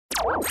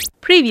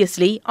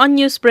Previously on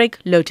Newsbreak,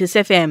 Lotus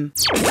FM.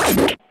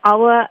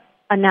 Our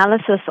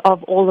analysis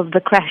of all of the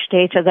crash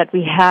data that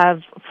we have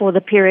for the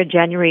period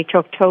January to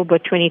October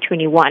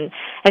 2021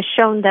 has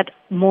shown that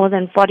more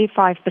than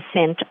 45%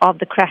 of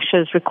the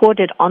crashes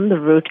recorded on the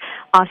route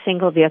are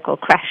single vehicle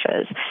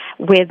crashes,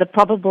 where the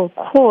probable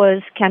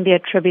cause can be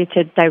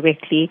attributed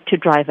directly to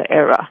driver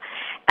error.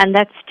 And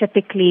that's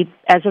typically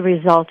as a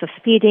result of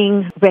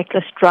speeding,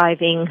 reckless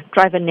driving,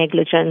 driver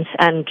negligence,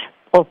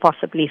 or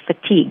possibly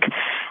fatigue.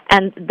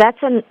 And that's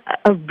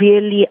a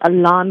really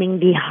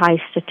alarmingly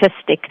high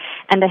statistic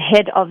and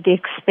ahead of the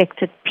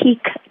expected peak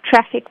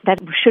traffic that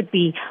should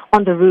be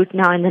on the route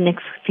now in the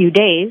next few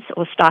days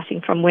or starting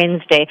from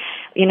Wednesday.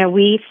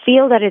 We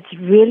feel that it's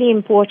really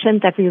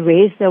important that we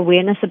raise the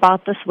awareness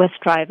about this with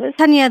drivers.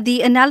 Thania,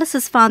 the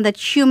analysis found that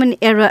human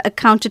error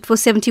accounted for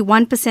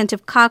 71%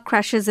 of car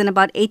crashes and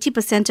about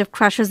 80% of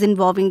crashes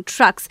involving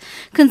trucks.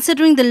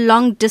 Considering the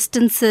long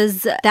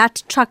distances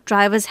that truck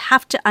drivers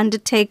have to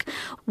undertake,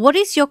 what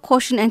is your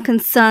caution and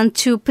concern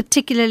to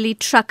particularly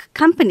truck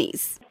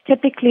companies?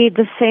 Typically,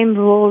 the same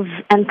rules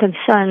and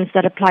concerns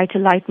that apply to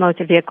light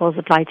motor vehicles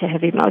apply to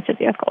heavy motor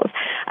vehicles.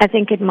 I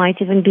think it might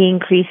even be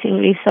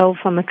increasingly so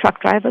from a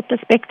truck driver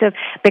perspective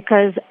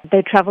because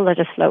they travel at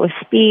a slower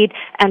speed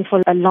and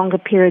for a longer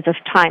periods of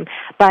time.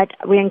 But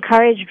we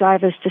encourage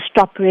drivers to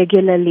stop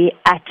regularly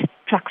at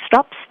truck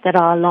stops that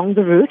are along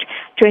the route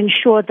to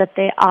ensure that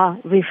they are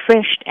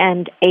refreshed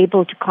and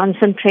able to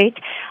concentrate.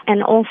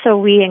 And also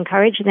we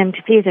encourage them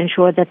to please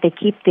ensure that they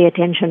keep their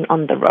attention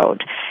on the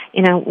road.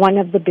 One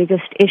of the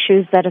biggest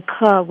issues that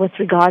occur with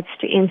regards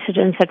to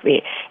incidents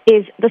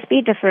is the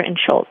speed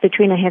differential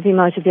between a heavy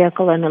motor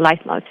vehicle and a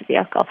light motor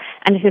vehicle.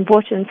 And it's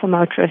important for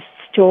motorists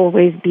to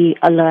always be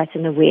alert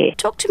and aware.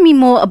 Talk to me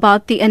more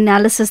about the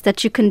analysis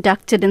that you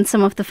conducted and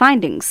some of the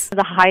findings.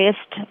 The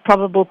highest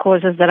probable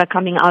causes that are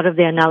coming out of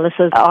the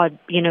analysis are,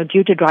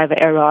 due to driver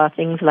error,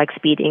 things like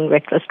speeding,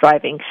 reckless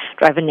driving,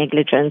 driver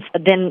negligence.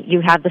 Then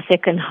you have the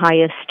second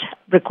highest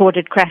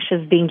recorded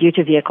crashes being due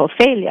to vehicle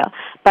failure.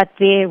 But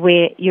there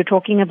where you're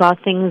talking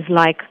about things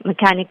like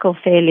mechanical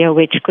failure,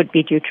 which could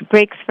be due to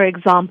brakes, for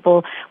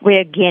example, where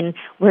again,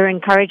 we're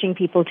encouraging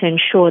people to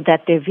ensure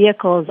that their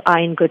vehicles are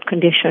in good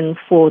condition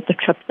for the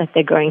trip that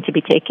they're going to be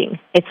taking.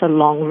 It's a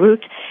long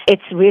route.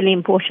 It's really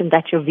important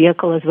that your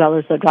vehicle as well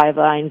as the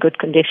driver are in good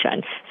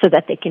condition so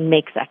that they can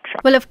make that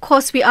trip. Well, of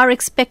course, we are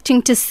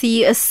expecting to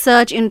see a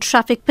surge in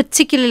traffic,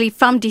 particularly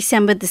from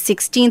December the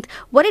 16th.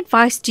 What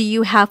advice do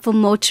you have for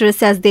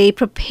motorists as they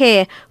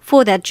prepare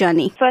for that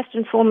journey? First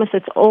and foremost,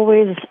 it's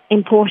always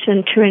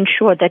important to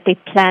ensure that they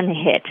plan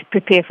ahead,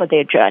 prepare for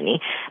their journey.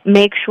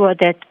 Make sure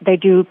that they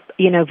do,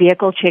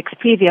 vehicle checks,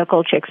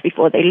 pre-vehicle checks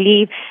before they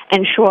leave.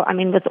 Ensure,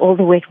 with all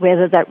the wet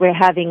weather that we're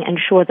having,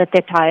 ensure that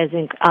their tires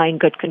are in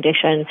good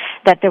condition,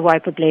 that their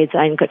wiper blades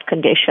are in good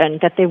condition,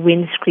 that their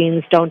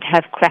windscreens don't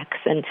have cracks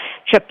and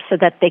chips so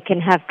that they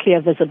can have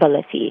clear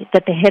visibility,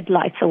 that the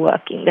headlights are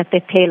working, that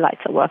their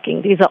taillights are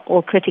working. These are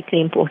all critically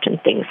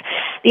important things.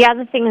 The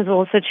other thing is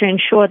also to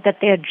ensure that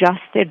they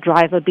adjust their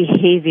driver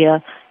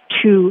behavior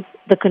to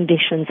the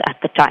conditions at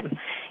the time.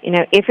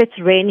 If it's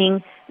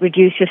raining,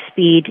 reduce your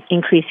speed,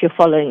 increase your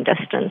following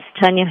distance,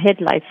 turn your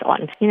headlights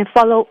on.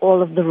 Follow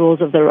all of the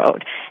rules of the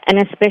road. And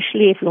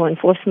especially if law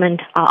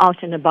enforcement are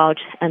out and about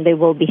and they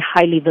will be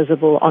highly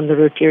visible on the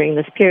route during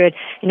this period,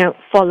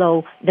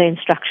 follow the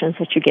instructions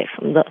that you get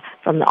from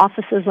the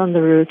officers on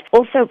the route.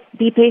 Also,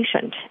 be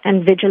patient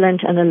and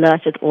vigilant and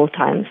alert at all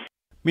times.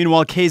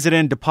 Meanwhile,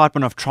 KZN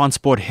Department of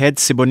Transport head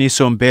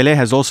Siboniso Mbele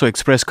has also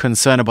expressed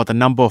concern about the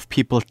number of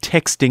people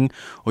texting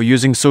or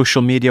using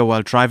social media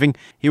while driving.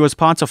 He was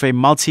part of a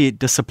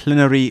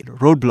multidisciplinary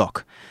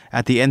roadblock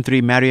at the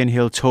N3 Marion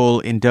Hill Toll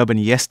in Durban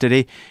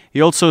yesterday.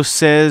 He also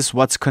says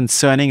what's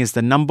concerning is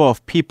the number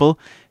of people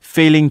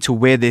failing to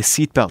wear their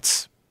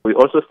seatbelts. We're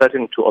also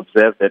starting to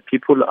observe that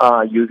people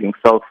are using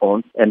cell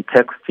phones and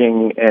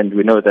texting, and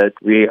we know that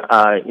we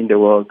are in the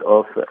world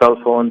of cell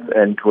phones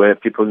and where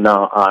people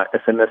now are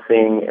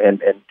SMSing and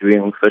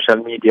doing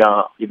social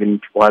media even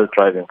while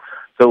driving.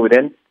 So we're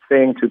then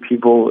saying to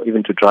people,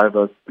 even to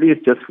drivers, please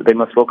they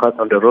must focus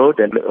on the road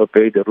and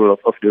obey the rule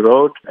of the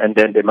road, and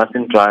then they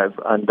mustn't drive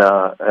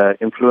under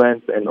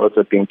influence and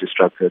also being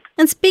distracted.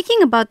 And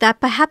speaking about that,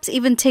 perhaps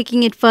even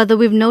taking it further,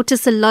 we've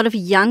noticed a lot of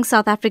young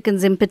South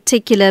Africans in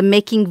particular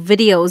making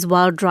videos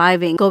while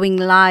driving, going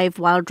live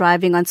while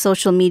driving on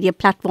social media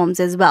platforms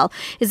as well.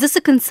 Is this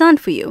a concern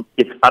for you?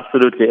 It's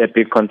absolutely a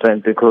big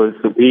concern because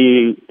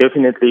we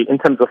definitely, in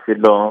terms of the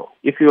law,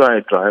 if you are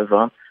a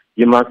driver,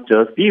 you must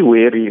just be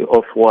wary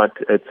of what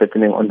is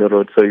happening on the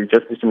road. So you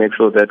just need to make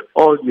sure that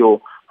all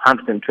your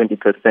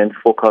 120%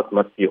 focus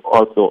must be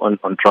also on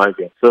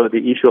driving. So the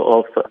issue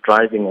of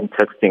driving and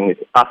texting is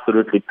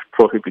absolutely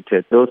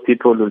prohibited. Those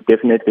people will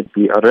definitely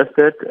be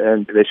arrested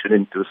and they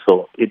shouldn't do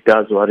so. It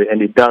does worry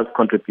and it does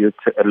contribute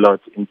a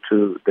lot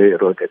into the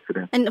road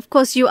accidents. And of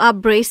course, you are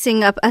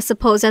bracing up, I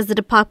suppose, as the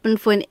department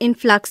for an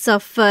influx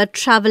of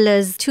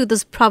travellers to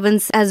this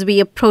province as we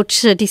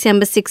approach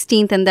December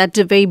 16th and that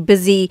very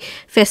busy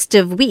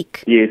festive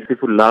week. Yes,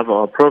 people love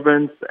our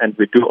province and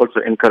we do also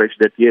encourage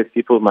that, yes,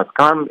 people must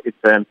come.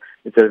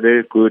 It's a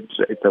very good,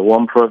 it's a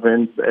warm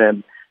province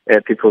and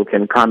people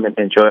can come and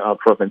enjoy our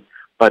province.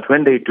 But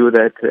when they do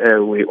that,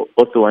 we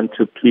also want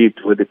to plead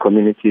with the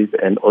communities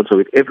and also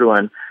with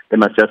everyone. They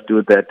must just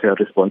do that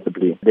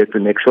responsibly. They have to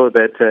make sure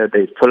that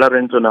there is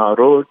tolerance on our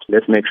road.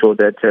 Let's make sure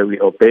that we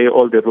obey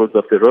all the rules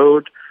of the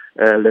road.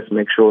 Let's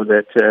make sure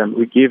that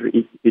we give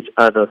each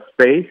other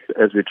space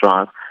as we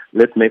drive.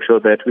 Let's make sure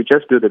that we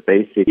just do the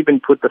basics, even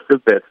put the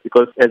seatbelts,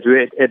 because as we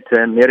were at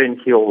Marion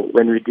Hill,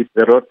 when we did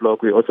the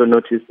roadblock, we also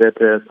noticed that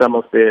some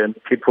of the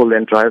people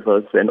and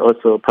drivers and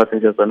also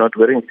passengers are not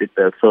wearing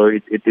seatbelts. So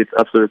it is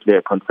absolutely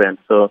a concern.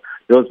 So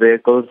those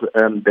vehicles,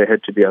 they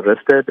had to be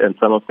arrested and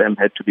some of them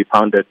had to be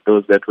pounded,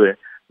 those that were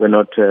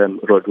not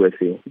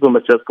roadworthy. People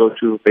must just go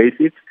to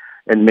basics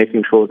and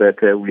making sure that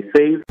we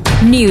save.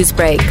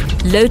 Newsbreak,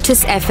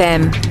 Lotus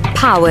FM,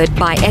 powered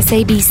by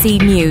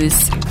SABC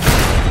News.